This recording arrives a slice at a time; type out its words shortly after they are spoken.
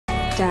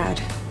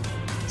Dad,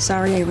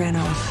 sorry I ran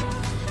off.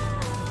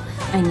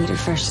 I need a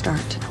fresh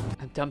start.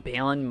 I'm done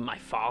bailing my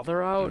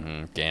father out?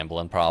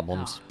 Gambling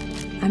problems.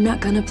 I'm not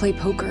gonna play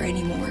poker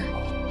anymore.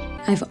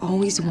 I've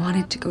always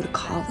wanted to go to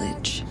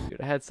college. Dude,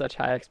 I had such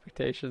high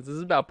expectations. This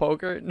is about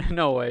poker?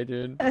 No way,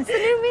 dude. That's the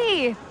new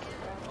me.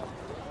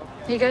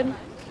 You good?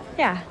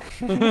 Yeah.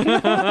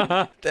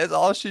 That's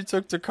all she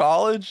took to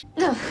college?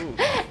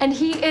 And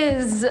he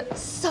is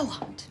so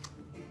hot.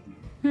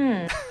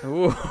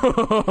 Ooh.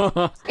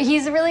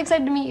 He's really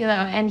excited to meet you though,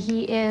 and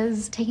he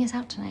is taking us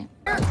out tonight.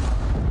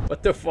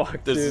 What the fuck,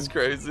 dude? This is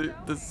crazy.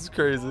 This is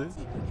crazy.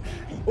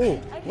 Ooh,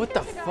 what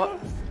the fuck?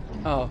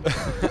 Oh.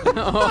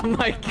 Oh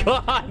my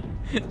god.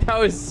 That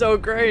was so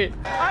great.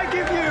 I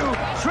give you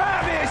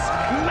Travis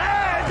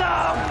Mad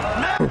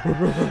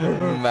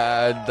Dog.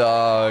 Mad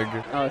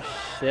Dog. Oh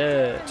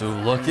shit.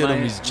 Dude, look at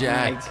him. He's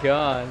jacked. My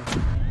god.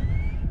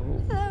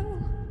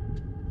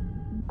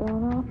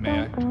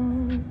 May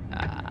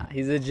I?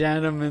 He's a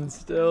gentleman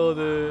still,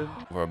 dude.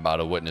 We're about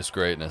to witness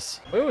greatness.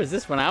 Where was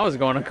this when I was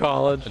going to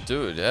college?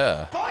 Dude,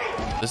 yeah.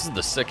 This is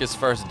the sickest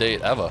first date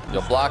ever.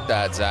 You'll block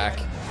that, Zach.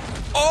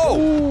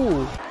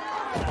 Oh!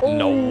 Ooh.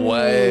 No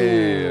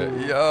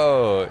way.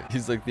 Yo.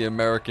 He's like the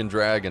American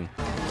dragon.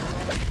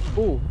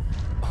 Ooh.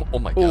 Oh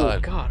my Oh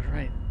god. god,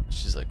 right.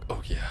 She's like,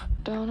 oh yeah.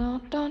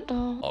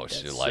 Oh,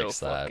 she That's likes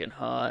so that. fucking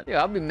hot.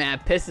 Yeah, I'll be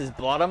mad pissed. There's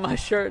blood on my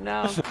shirt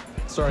now.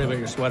 Sorry about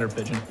your sweater,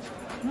 Pigeon.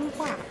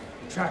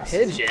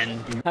 Pigeon?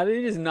 How did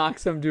he just knock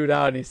some dude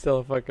out and he's still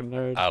a fucking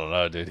nerd? I don't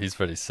know, dude. He's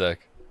pretty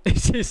sick.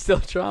 He's still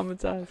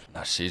traumatized.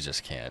 No, she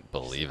just can't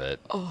believe it.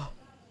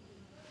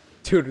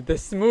 Dude,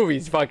 this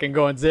movie's fucking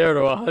going 0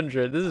 to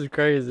 100. This is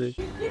crazy.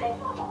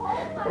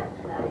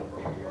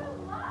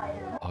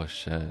 Oh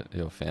shit.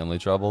 Yo, family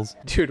troubles?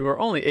 Dude, we're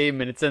only 8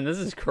 minutes in. This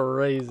is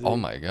crazy. Oh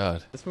my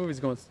god. This movie's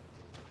going...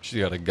 She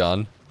got a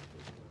gun.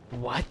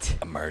 What?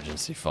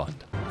 Emergency fund.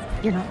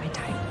 You're not my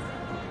type.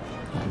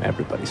 I'm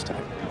everybody's type.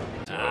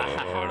 Dude,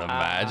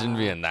 imagine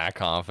being that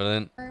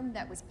confident.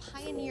 That was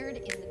pioneered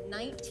in the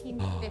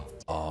 1950s.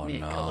 Oh Mia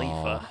no.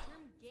 Khalifa.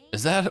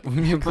 Is that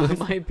Mia It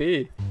Khalifa? might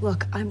be.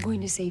 Look, I'm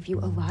going to save you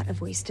a lot of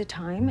wasted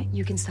time.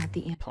 You can start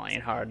the... Playing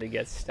hard to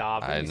get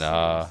stopped. I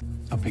know.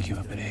 I'll pick you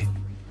up at 8.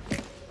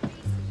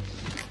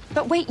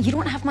 But wait, you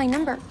don't have my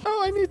number.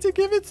 Oh, I need to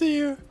give it to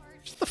you.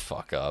 Shut the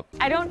fuck up.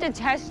 I don't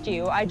detest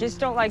you. I just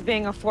don't like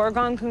being a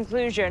foregone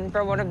conclusion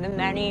for one of the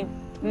many,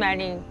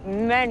 many,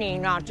 many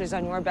notches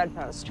on your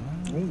bedpost.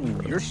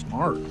 Ooh, you're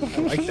smart.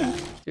 I like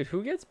that. Dude,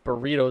 who gets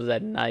burritos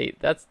at night?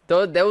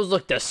 Those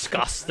look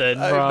disgusting,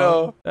 bro. I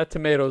know. That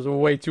tomato's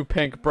way too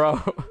pink, bro.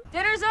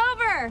 Dinner's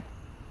over.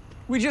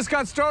 We just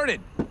got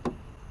started.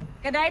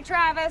 Good night,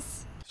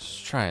 Travis.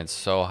 She's trying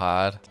so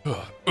hard.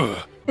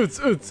 You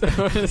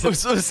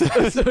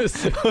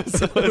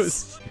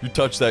You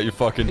touch that, you're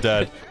fucking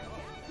dead.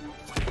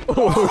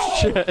 Oh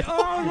shit.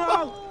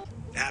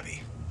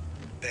 Abby,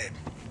 babe,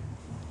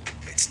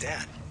 it's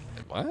Dad.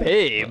 What?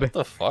 Babe. What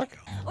the fuck?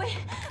 Oui,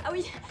 ah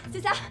oui,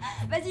 c'est ça.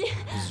 Vas-y.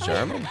 He's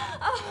German?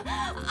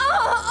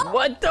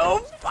 What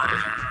the fuck?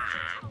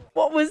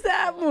 What was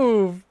that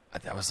move?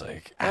 That was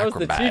like That was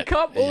the acrobat.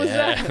 teacup? What was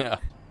Yeah.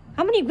 that?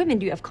 How many women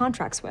do you have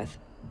contracts with?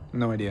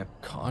 No idea.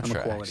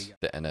 Contracts.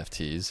 The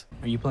NFTs.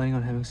 Are you planning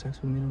on having sex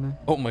with me tonight?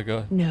 Oh my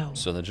god. No.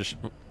 So they're just...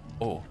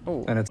 Oh.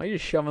 Oh, And it's- why are you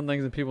shoving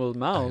things in people's I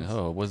mouths?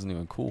 know, it wasn't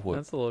even cool. What?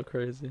 That's a little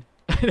crazy.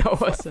 I know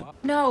it wasn't.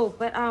 No,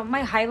 but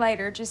my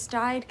highlighter just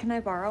died. Can I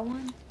borrow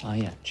one? Oh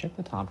yeah, check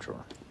the top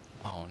drawer.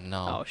 Oh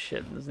no. Oh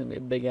shit, this is gonna be a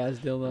big ass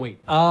deal though. Wait.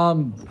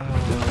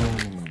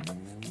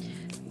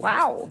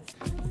 Wow.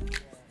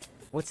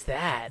 What's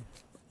that?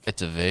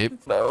 It's a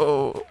vape?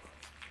 No.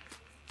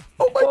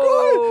 Oh my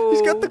god!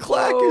 He's got the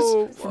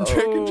clackers from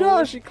Drake and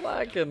Josh. He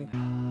clacking.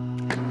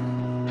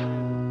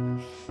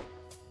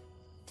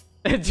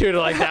 Dude,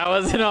 like that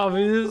wasn't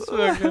obvious.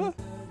 Fucking-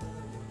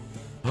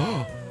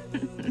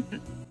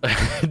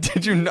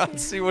 Did you not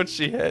see what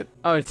she hit?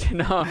 Oh,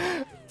 no.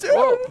 Dude.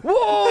 Whoa!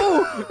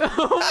 Whoa!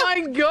 Oh my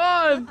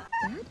god!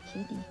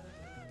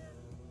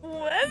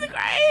 That's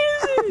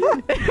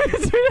crazy!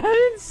 Dude, I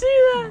didn't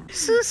see that.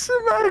 She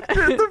smacked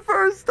it the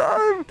first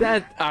time.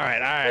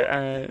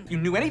 Alright. You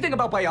knew anything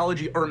about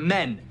biology or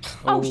men?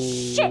 Oh,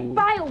 shit,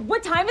 Bio,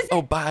 what time is it?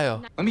 Oh,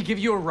 bio. Let me give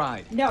you a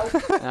ride. No.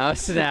 Now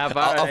snap.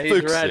 I'll Alright, he's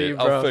fix ready, it.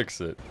 bro. I'll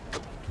fix it.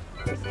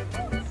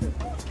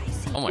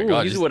 Oh my Ooh,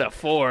 god. he's with a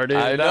 4, dude.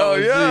 I That know,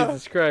 was- yeah.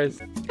 Jesus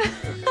Christ.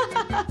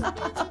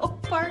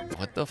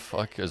 What the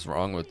fuck is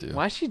wrong with you?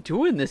 Why is she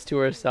doing this to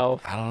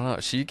herself? I don't know.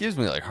 She gives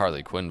me like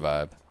Harley Quinn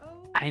vibe.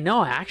 I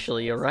know,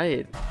 actually, you're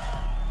right.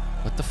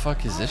 What the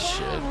fuck is this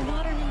shit?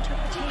 Modern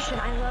interpretation.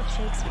 I love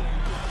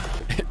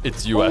Shakespeare.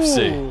 It's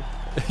UFC. Ooh.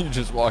 You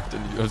just walked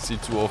into UFC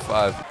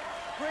 205.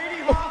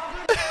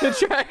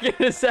 The dragon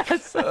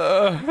assassin.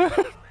 I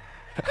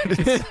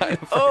didn't sign up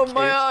for Oh, the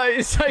my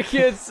case. eyes. I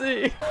can't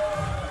see.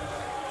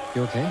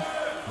 You okay?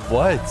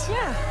 What?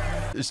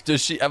 Yeah.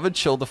 Does she ever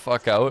chill the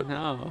fuck out?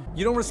 No.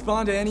 You don't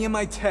respond to any of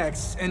my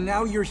texts, and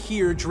now you're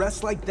here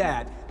dressed like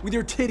that with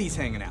your titties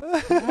hanging out.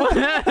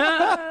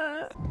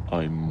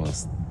 I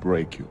must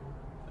break you.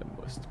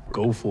 I must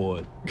Go for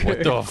it. What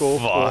the Go for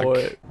fuck?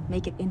 it.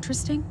 Make it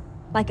interesting?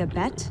 Like a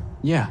bet?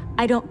 Yeah.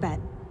 I don't bet.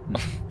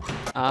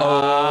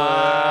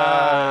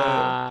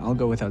 I'll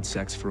go without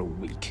sex for a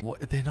week. What?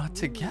 They're not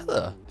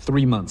together.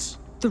 3 months.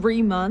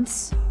 3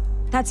 months?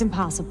 That's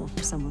impossible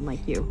for someone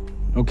like you.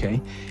 Okay.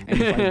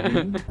 And if I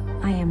win,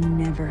 I am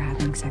never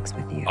having sex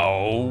with you.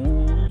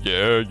 Oh,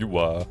 yeah, you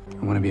are.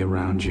 I want to be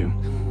around you.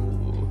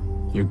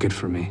 You're good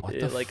for me.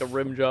 Yeah, like a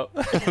rim job.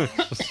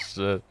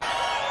 Shit.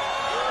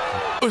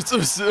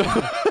 Against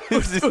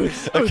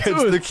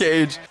the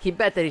cage. He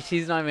bet that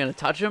she's not even gonna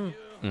touch him.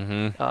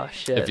 Mm-hmm. Oh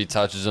shit. If he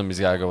touches him, he's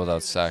gotta go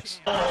without sex.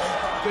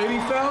 Baby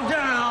fell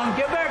down.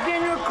 Get back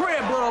in your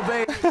crib, little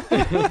baby.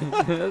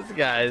 This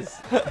guy's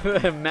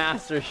a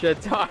master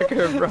shit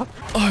talker, bro.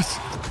 Us.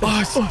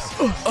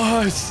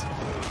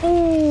 Ooh.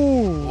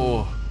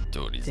 Oh,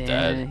 dude, he's Damn,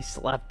 dead. he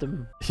slapped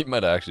him. He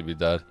might actually be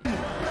dead.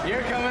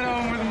 You're coming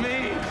home with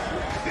me.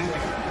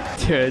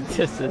 Dude,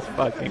 this is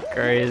fucking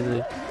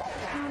crazy.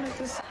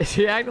 Is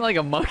he acting like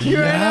a monkey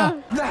right now?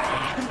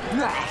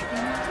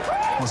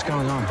 What's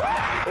going on?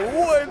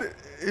 What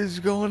is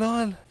going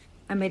on?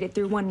 I made it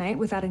through one night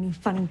without any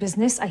fun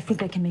business. I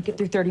think I can make it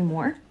through 30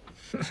 more.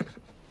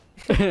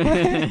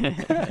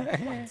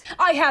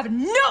 I have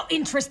no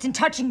interest in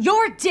touching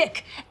your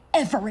dick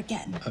ever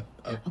again.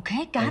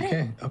 Okay, got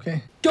it?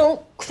 Okay.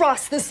 Don't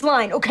cross this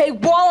line, okay?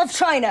 Wall of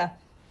China.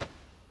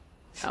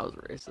 That was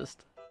racist.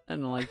 I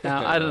didn't like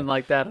that. I didn't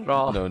like that at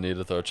all. No need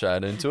to throw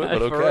Chad into it,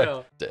 but For okay.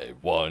 real. Day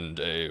one,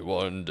 day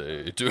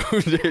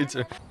 2, day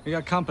 2. We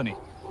got company.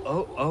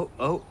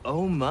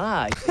 Oh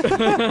my.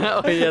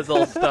 Oh, he has a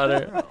little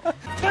stutter.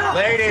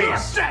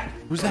 Ladies,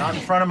 Who's not that?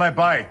 in front of my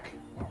bike.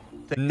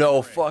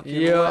 No fucking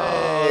Yo,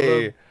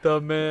 way. the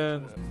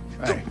man.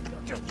 Hey,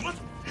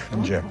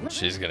 I'm Jim.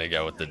 She's gonna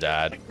go with the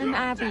dad. I'm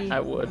Abby. I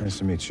would. Nice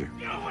to meet you.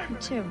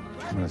 Too.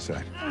 Come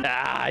inside.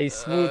 Ah, he's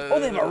smooth. Oh,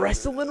 they have a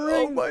wrestling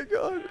ring? Oh my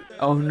god.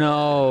 Oh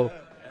no.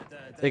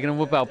 They're gonna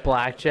whip out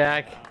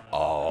blackjack.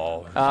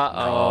 Oh.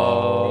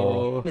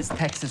 Uh-oh. It's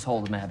Texas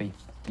Hold'em, Abby.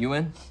 You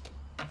in?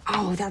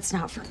 Oh, that's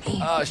not for me.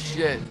 Oh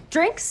shit.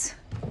 Drinks?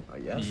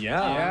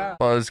 Yeah.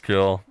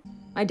 Buzzkill.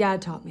 My dad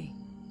taught me.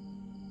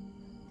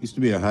 Used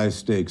to be a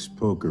high-stakes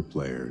poker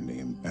player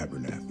named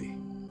Abernathy.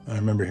 I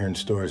remember hearing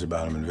stories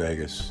about him in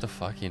Vegas. The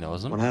fuck, he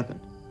knows him? What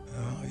happened?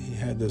 He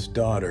had this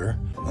daughter.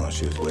 Well,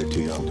 she was way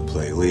too young to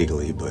play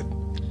legally, but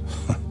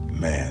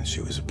man,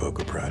 she was a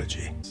poker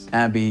prodigy.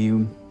 Abby,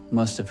 you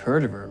must have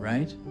heard of her,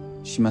 right?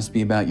 She must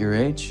be about your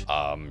age.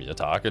 You're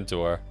talking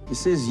to her.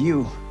 This is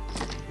you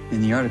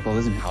in the article,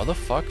 isn't it? How the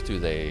fuck do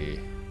they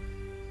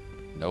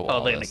know Oh,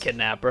 all they're gonna this?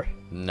 kidnap her.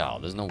 No,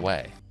 there's no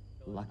way.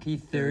 Lucky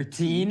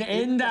 13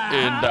 in the house.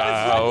 In the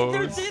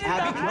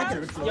house.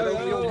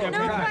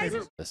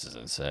 This is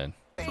insane.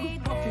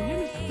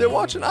 They're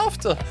watching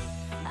after.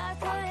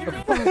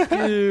 Fuck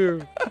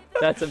you.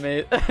 That's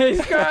amazing. He's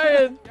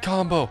crying.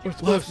 Combo.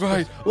 Left,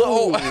 right.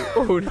 Low.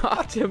 Oh,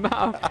 knocked him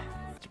out.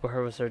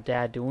 Where was her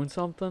dad doing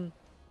something?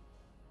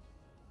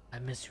 I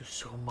miss you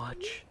so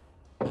much.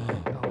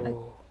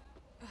 Oh.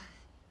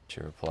 She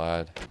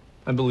replied.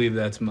 I believe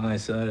that's my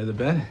side of the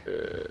bed.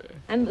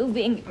 I'm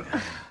moving.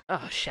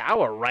 Oh,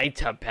 shower right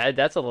to bed.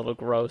 That's a little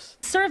gross.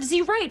 Serves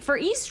you right for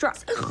eavesdrop.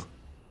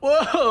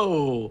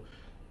 Whoa!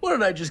 What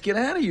did I just get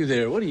out of you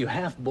there? What are you,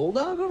 half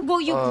bulldog?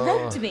 Well, you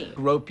groped me.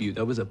 Grope you.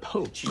 That was a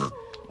poach.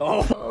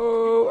 Oh.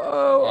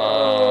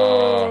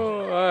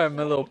 All right,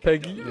 my little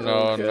piggy.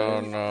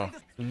 No.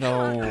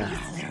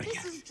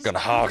 Gonna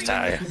hog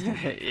tie you.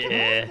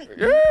 Yeah.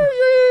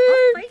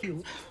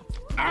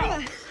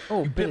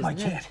 Oh, bit my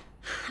cat.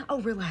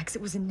 Oh, relax.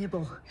 It was a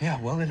nibble. Yeah,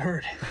 well, it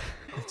hurt.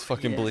 It's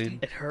fucking bleeding.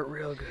 It hurt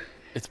real good.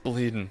 It's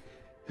bleeding.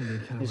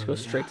 Just go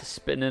straight to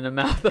spitting in the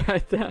mouth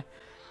right there.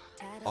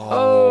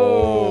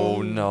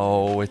 Oh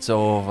no, it's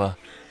over.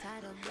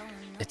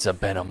 It's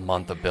been a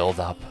month of build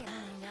up.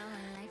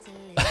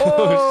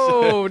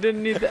 Oh,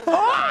 didn't need that.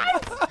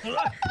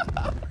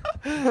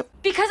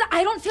 Because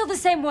I don't feel the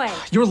same way.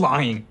 You're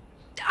lying.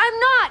 I'm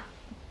not.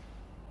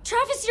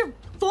 Travis, you're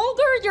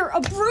vulgar. You're a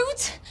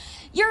brute.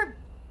 You're...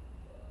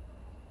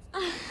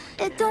 Oh,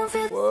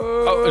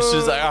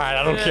 she's like, all right,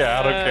 I don't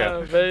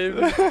care. Baby.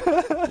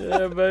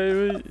 Yeah,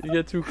 baby. You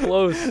get too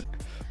close.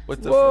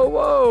 What the?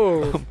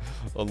 Whoa.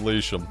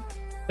 Unleash him.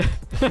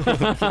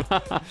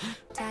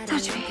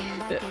 Touch me.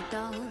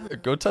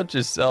 Go touch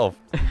yourself.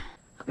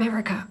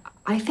 America,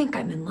 I think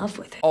I'm in love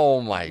with it. Oh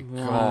my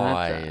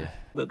god.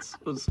 That's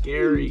so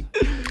scary.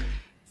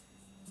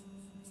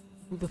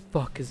 Who the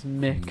fuck is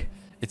Mick?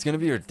 It's gonna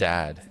be your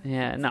dad.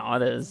 Yeah, no,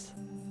 it is.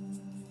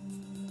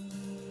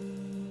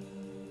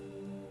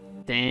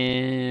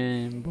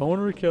 Damn,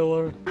 boner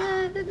killer.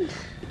 The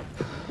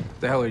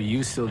hell are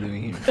you still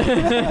doing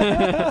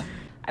here?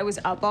 I was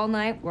up all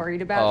night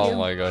worried about you. Oh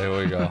my god, here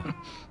we go.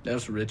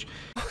 That's rich.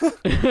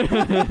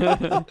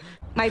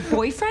 My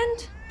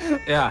boyfriend?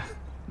 Yeah,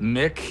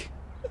 Mick.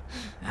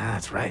 Ah,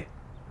 that's right.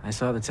 I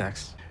saw the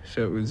text.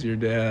 So it was your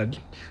dad.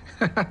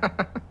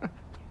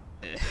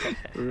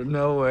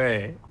 No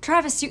way.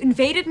 Travis, you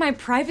invaded my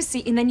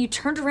privacy and then you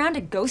turned around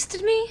and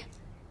ghosted me?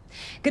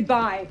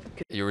 Goodbye.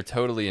 You were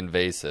totally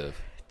invasive.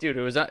 Dude,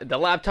 it was the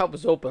laptop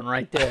was open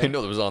right there. I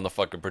know it was on the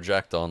fucking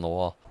projector on the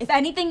wall. If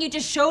anything, you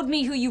just showed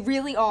me who you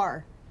really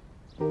are.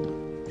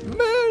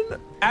 Man.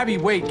 Abby,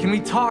 wait, can we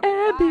talk?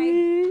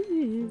 Abby.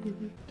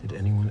 Did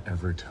anyone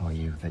ever tell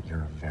you that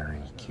you're a very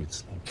cute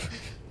sleeper?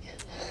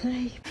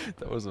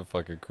 That wasn't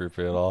fucking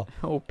creepy at all.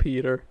 Oh,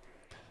 Peter.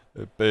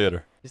 Hey,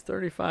 Peter. He's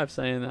 35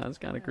 saying that. It's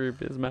kind of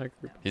creepy. It's mad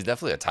creepy. He's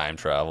definitely a time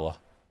traveler.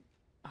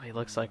 Oh, he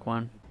looks like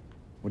one.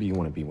 What do you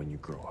want to be when you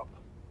grow up?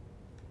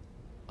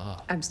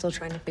 I'm still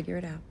trying to figure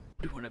it out.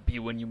 What do you want to be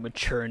when you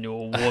mature into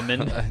a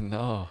woman? I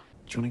know.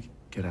 Do you want to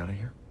get out of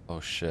here? Oh,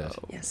 shit.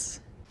 Oh. Yes.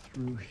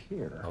 Through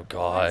here. Oh,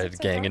 God.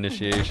 Gang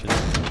initiation.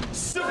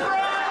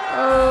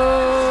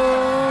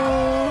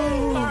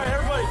 Oh! Alright,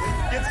 everybody,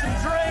 get some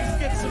drinks,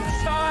 get some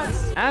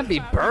shots. Happy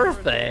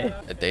birthday.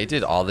 They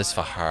did all this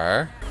for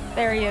her?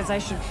 There he is. I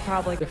should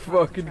probably. The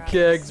fucking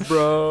kegs,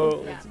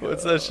 bro.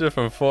 What's that shit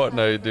from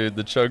Fortnite, dude?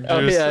 The chug juice? Oh,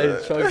 yeah,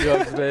 chug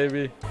jugs,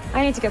 baby.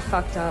 I need to get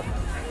fucked up.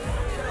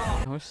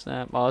 Oh,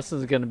 snap. Oh, this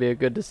is going to be a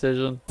good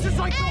decision. This is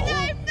like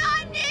I'm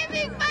not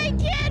naming my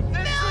kid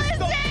This is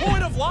the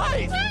point of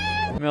life.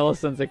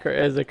 Millicent's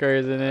is a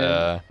crazy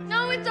name.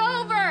 No, it's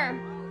over.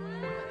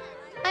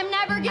 I'm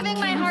never giving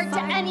my heart to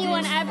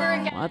anyone ever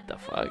again. What the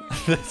fuck?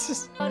 This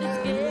is...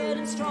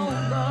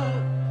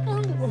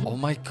 Oh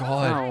my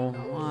god. Oh,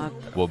 what?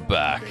 We're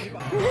back.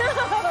 No,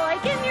 I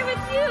came here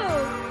with you.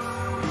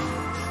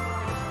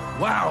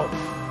 Wow.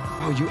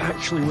 Oh, you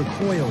actually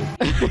recoiled.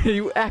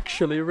 You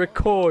actually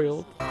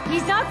recoiled.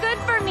 He's not good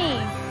for me.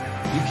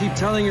 You keep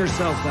telling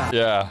yourself that.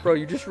 Yeah. Bro,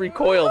 you just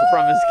recoiled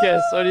from his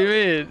kiss. What do you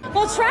mean?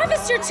 Well,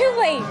 Travis, you're too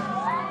late.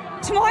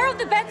 Tomorrow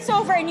the bet's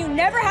over and you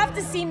never have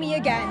to see me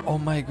again. Oh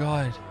my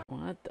god.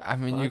 What the I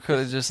mean, fuck? you could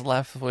have just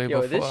left way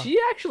Yo, before.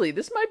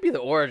 this might be the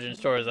origin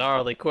story of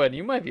Harley Quinn.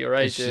 You might be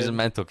right, She's a dude.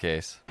 mental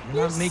case.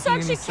 You're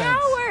such a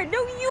coward. No,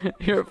 you.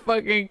 You're a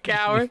fucking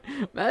coward.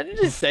 Imagine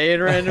just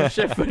saying random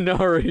shit for no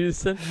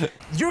reason.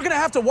 You're gonna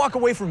have to walk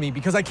away from me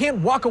because I can't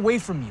walk away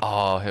from you.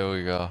 Oh, here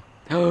we go.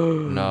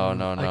 No,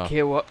 no, no. I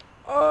can't walk.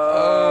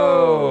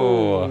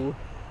 Oh.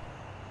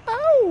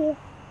 Oh.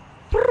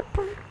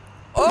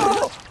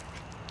 Oh.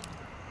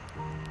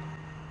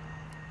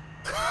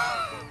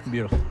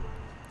 Beautiful.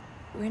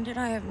 When did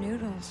I have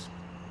noodles?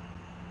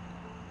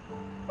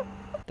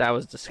 That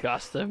was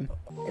disgusting.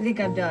 I think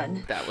I'm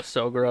done. That was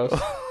so gross.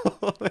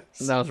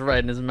 That was right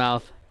in his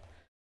mouth.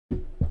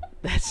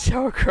 That's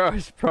so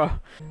gross, bro.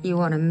 You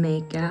want to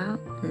make out?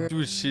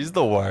 Dude, she's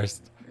the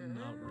worst.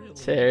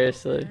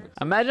 Seriously.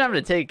 Imagine having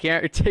to take care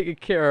of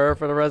her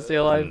for the rest of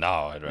your life. No,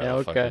 I'd rather Yeah,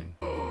 okay.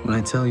 fucking... When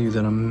I tell you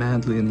that I'm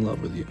madly in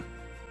love with you,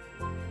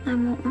 I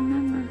won't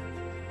remember.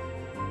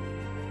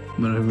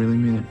 but I really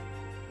mean it.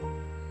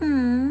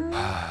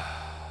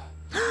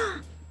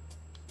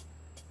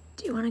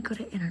 Do you want to go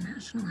to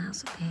International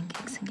House of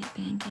Pancakes and get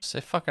pancakes?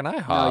 Say fucking No,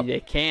 IHOP.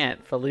 you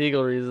can't for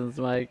legal reasons,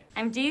 Mike.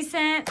 I'm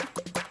decent.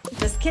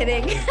 Just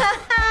kidding.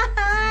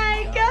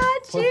 I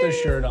got you. Put the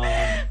shirt on.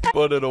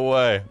 Put it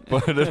away.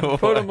 Put it away.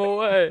 Put him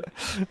away.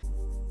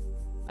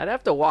 I'd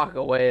have to walk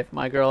away if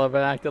my girl ever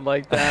acted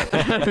like that.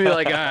 I'd be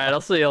like, all right,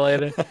 I'll see you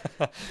later.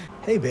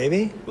 Hey,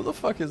 baby. Who the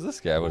fuck is this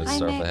guy with a Hi,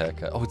 surfer Mick.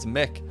 haircut? Oh, it's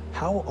Mick.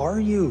 How are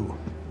you?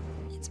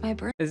 It's my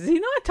birthday. Is he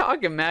not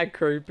talking mad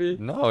creepy?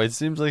 No, it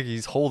seems like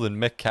he's holding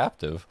Mick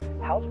captive.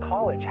 How's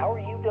college? How are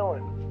you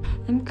doing?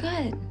 I'm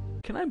good.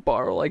 Can I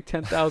borrow like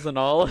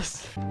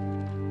 $10,000?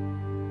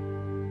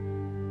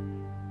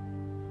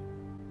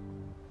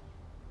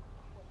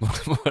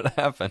 What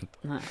happened?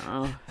 I don't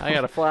know. I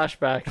got a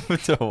flashback.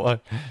 To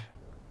what?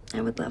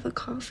 I would love a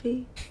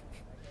coffee.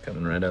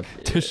 Coming right up.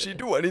 Does she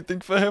do anything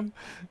for him?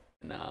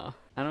 No,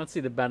 I don't see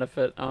the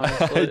benefit, I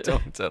honestly.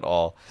 don't at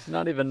all. It's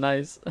not even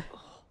nice.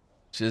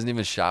 She hasn't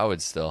even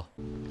showered still.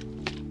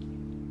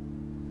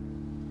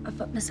 A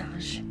foot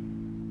massage.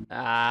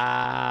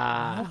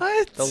 Ah.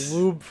 What? The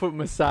lube foot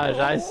massage,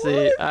 I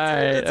see.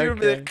 Alright, It's gonna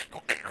be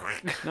okay.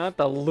 Not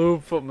the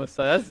lube foot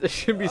massage. It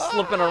should be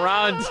slipping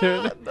around,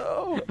 dude.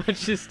 No. When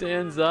she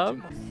stands up.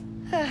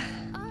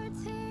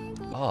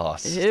 Oh,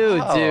 Ew,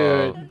 stop.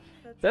 dude.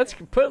 That's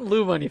putting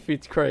lube on your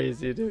feet's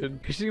crazy, dude.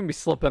 She's gonna be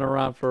slipping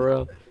around for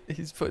real.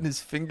 He's putting his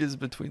fingers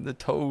between the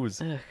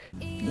toes. Ugh.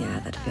 Yeah,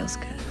 that feels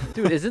good.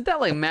 Dude, isn't that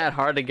like mad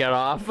hard to get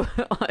off?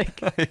 Like,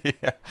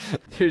 Yeah.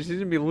 dude, she's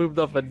gonna be lubed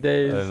up for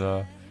days. I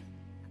know.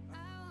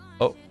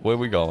 Oh, where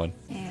we going?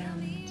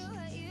 And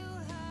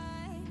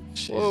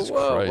Jesus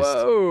whoa, Christ.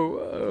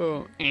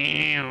 whoa,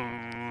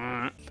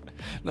 whoa.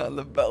 Not in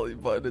the belly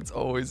button. It's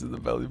always in the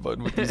belly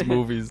button with these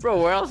movies.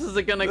 Bro, where else is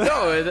it gonna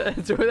go?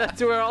 That's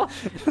where all.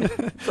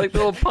 It's like the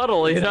little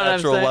puddle, you know what I'm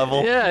Natural saying?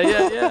 level. Yeah,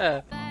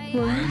 yeah,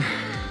 yeah.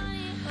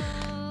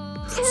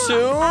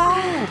 Two.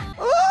 I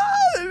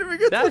didn't even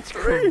get That's to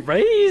three.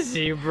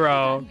 crazy,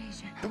 bro.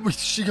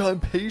 She got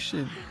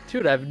impatient.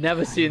 Dude, I've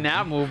never seen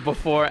that move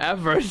before,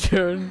 ever,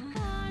 dude.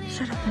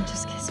 shut up and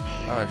just kiss me.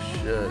 Oh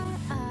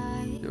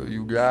shit. Yo,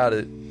 you got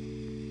it.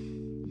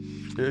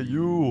 Yeah,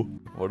 you.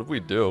 What did we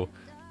do?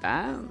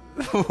 I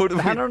What did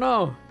we? don't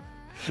know.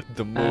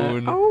 The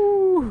moon.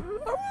 Oh.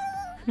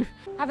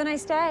 Have a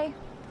nice day.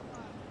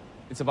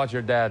 It's about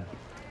your dad.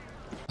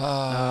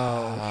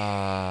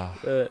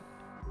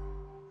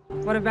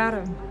 What about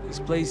him? He's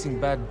placing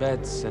bad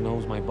bets and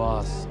owes my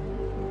boss.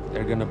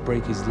 They're gonna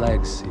break his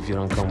legs if you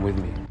don't come with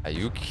me. Are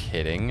you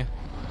kidding?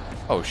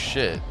 Oh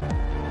shit.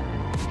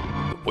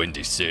 The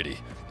Windy City.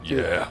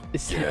 Yeah.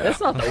 That's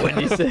not the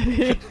Windy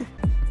City.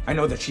 I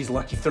know that she's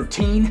lucky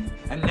 13,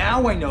 and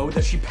now I know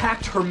that she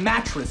packed her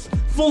mattress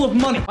full of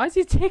money. Why is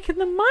he taking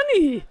the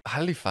money?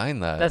 How did he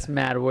find that? That's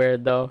mad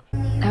weird though.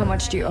 How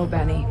much do you owe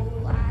Benny?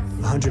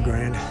 100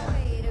 grand.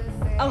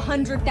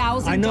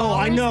 $100,000. I know.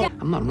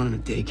 I'm not running a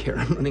daycare.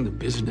 I'm running a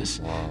business.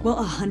 Well,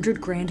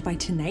 100 grand by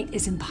tonight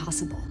is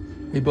impossible.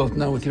 We both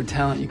know with your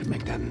talent, you can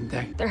make that in a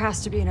day. There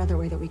has to be another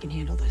way that we can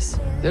handle this.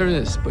 There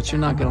is, but you're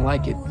not gonna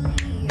like it.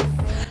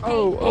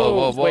 Oh,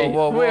 whoa.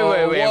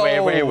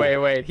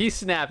 wait. He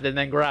snapped and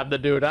then grabbed the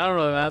dude. I don't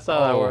know if that's how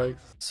that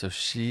works. So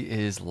she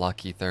is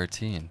lucky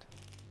 13.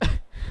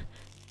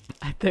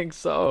 I think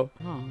so.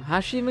 Oh,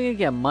 how's she even gonna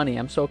get money?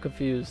 I'm so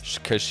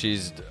confused. Because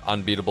she's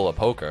unbeatable at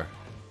poker.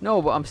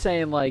 No, but I'm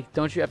saying, like,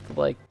 don't you have to,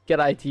 like, get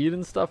IT'd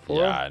and stuff for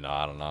Yeah, her? I know.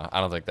 I don't know. I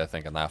don't think they're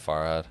thinking that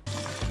far ahead.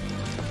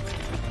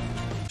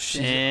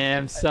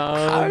 Damn,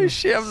 son. How does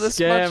she have this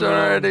much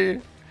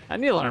already? I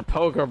need to learn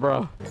poker,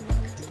 bro.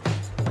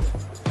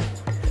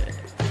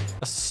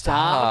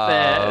 Stop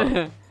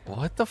it.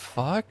 What the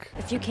fuck?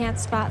 If you can't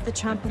spot the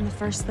chump in the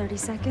first 30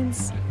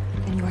 seconds,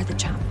 then you are the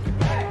chump.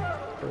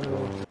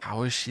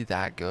 How is she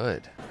that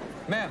good?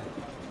 Ma'am.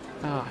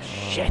 Oh,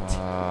 shit.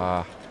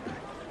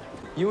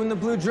 You in the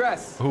blue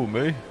dress. Who,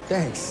 me?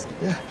 Thanks.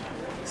 Yeah.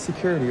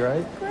 Security,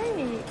 right?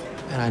 Great.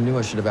 And I knew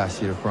I should have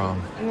asked you to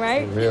prom.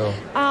 Right? For real.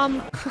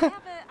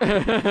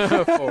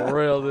 For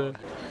real, dude.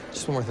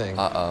 Just one more thing.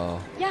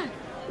 Uh-oh. Yeah.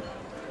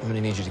 I'm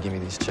gonna need you to give me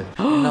these chips.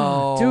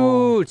 No.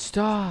 Dude,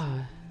 stop.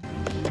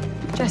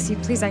 Jesse,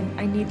 please, I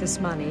need this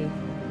money.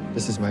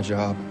 This is my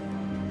job.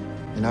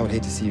 And I would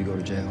hate to see you go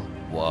to jail.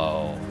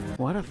 Whoa.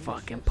 What a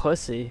fucking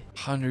pussy.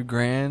 100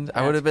 grand? I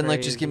That's would have been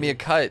like, just give me a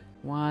cut.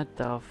 What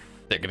the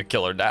They're gonna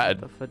kill her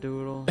dad.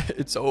 fadoodle?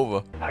 It's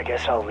over. I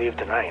guess I'll leave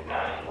tonight.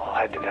 I'll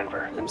head to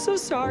Denver. I'm so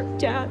sorry,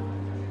 Dad.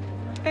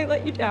 I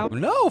let you down.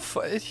 No,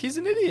 he's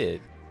an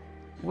idiot.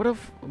 What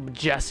if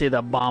Jesse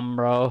the bum,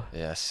 bro?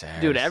 Yeah,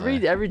 seriously. Dude,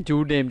 every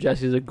dude named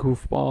Jesse's a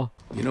goofball.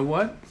 You know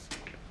what?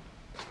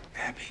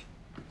 Abby,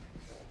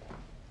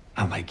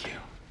 I like you.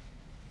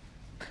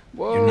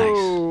 Whoa.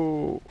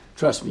 You're nice.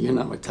 Trust me, you're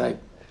not my type.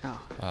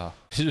 Oh,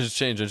 he's just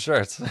changing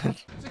shirts.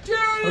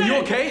 Are you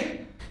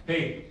okay?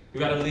 Hey, you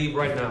gotta leave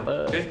right now,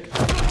 okay?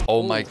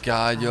 Oh my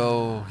god,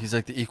 yo. He's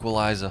like the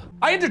equalizer.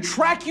 I had to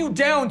track you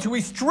down to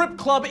a strip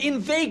club in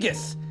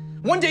Vegas.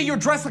 One day you're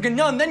dressed like a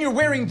nun, then you're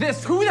wearing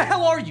this. Who the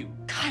hell are you?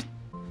 God.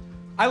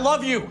 I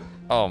love you.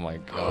 Oh my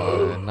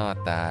god,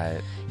 not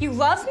that. You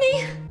love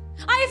me?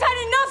 I've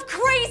had enough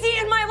crazy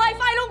in my life.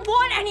 I don't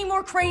want any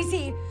more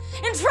crazy.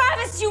 And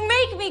Travis, you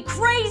make me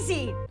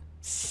crazy.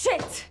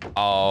 Shit.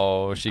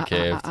 Oh, she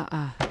caved.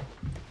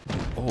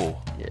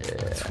 Oh, yeah.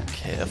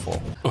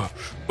 Careful.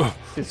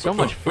 Dude, so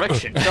much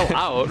friction. Chill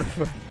out.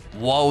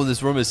 Whoa,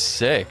 this room is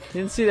sick.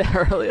 You didn't see that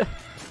earlier?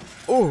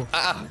 Oh.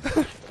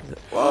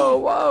 Whoa,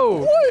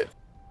 whoa. What?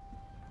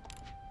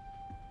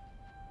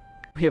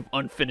 We have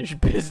unfinished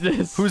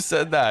business. Who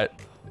said that?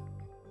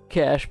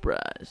 Cash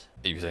prize.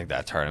 You think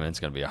that tournament's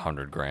gonna be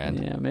 100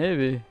 grand? Yeah,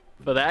 maybe.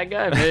 For that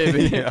guy,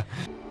 maybe. Yeah.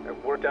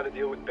 I've worked out a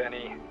deal with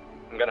Benny.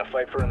 I'm gonna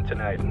fight for him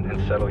tonight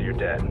and settle your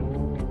debt.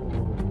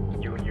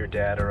 You and your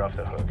dad are off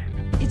the hook.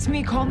 It's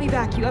me. Call me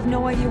back. You have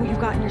no idea what you've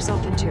gotten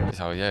yourself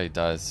into. Oh yeah, he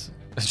does.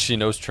 She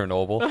knows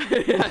Chernobyl.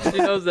 Yeah, she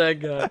knows that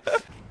guy.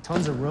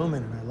 Tons of room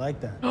in it. I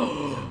like that.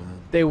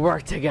 They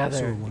work together.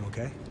 So everyone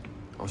okay?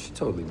 Oh, she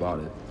totally bought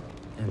it.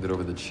 Handed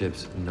over the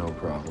chips, no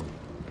problem.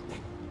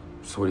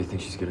 So what do you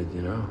think she's gonna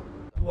do now?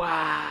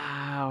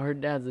 Wow, her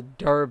dad's a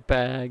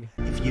dirtbag.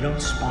 If you don't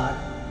spot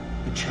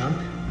the chump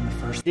in the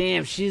first...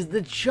 Damn, she's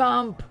the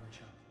chump.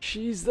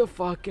 She's the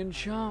fucking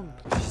chump.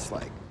 She's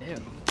like, ew.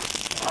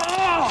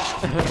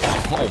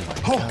 Oh my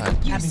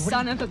god. You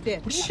son of a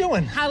bitch. What are you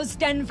doing? How's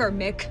Denver,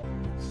 Mick?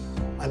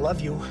 I love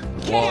you.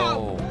 Get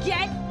Whoa. out!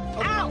 Get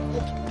out!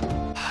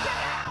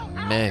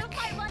 Mick,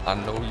 I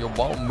know you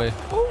want me.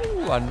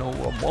 Oh, I know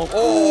I want.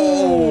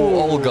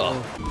 Oh,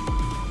 Olga.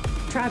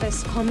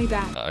 Travis, call me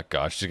back. Oh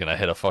gosh, she's gonna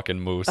hit a fucking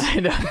moose. I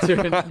know,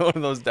 dude. One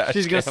of those dash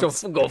She's gonna cams.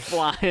 still go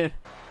flying.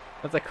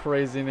 That's a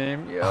crazy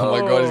name. Yo. Oh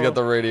my god, he's got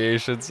the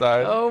radiation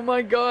side. Oh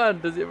my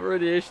god, does he have a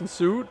radiation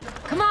suit?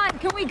 Come on,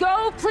 can we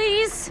go,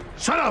 please?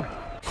 Shut up!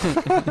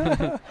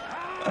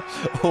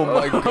 Oh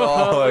my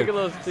god. Look at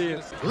those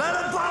teeth.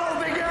 Let him follow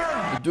me,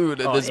 girl!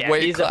 Dude, Oh, this yeah,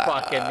 weight he's a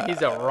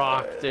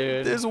rock,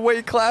 dude. There's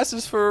weight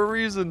classes for a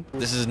reason.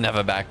 This is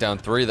Never Back Down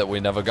 3 that we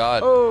never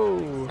got.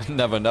 Oh.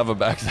 Never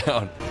back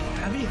down.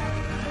 Abby?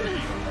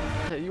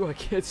 Hey, you, I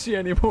can't see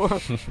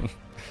anymore.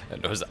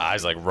 And his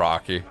eyes like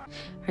Rocky.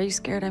 Are you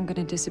scared I'm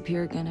gonna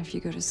disappear again if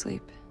you go to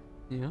sleep?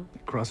 Yeah.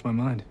 Crossed my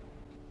mind.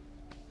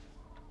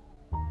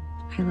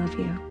 I love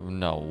you.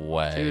 No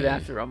way. Dude,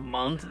 after a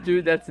month?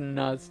 Dude, that's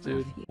nuts,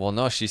 dude. Well,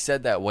 no, she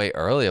said that way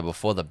earlier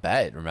before the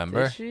bed,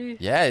 remember? Did she?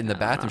 Yeah, in the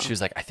bathroom, she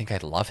was like, I think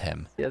I'd love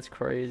him. Yeah, that's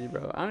crazy,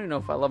 bro. I don't even know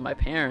if I love my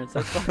parents.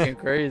 That's fucking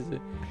crazy.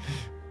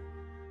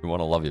 You want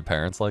to love your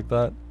parents like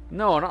that?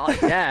 No, not like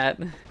that.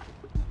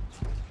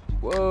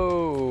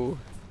 Whoa.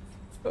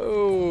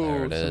 Oh,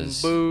 There it some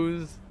is.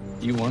 booze.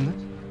 You won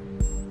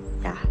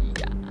this?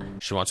 Yeah.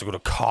 She wants to go to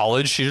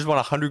college. She just won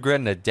 100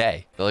 grand in a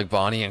day. They're like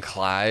Bonnie and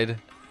Clyde.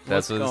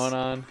 What's going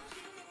on?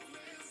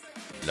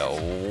 No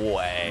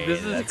way. This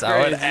is That's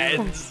crazy. how it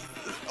ends.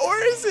 Or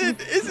is it?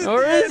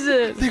 Is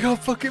it? They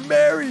got fucking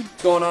married.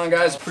 What's going on,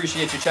 guys?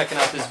 Appreciate you checking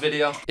out this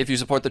video. If you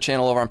support the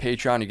channel over on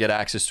Patreon, you get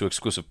access to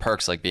exclusive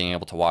perks like being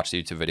able to watch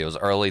the YouTube videos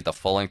early, the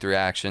full-length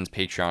reactions,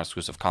 Patreon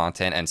exclusive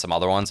content, and some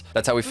other ones.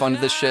 That's how we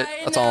funded this shit.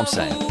 That's all I'm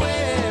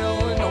saying.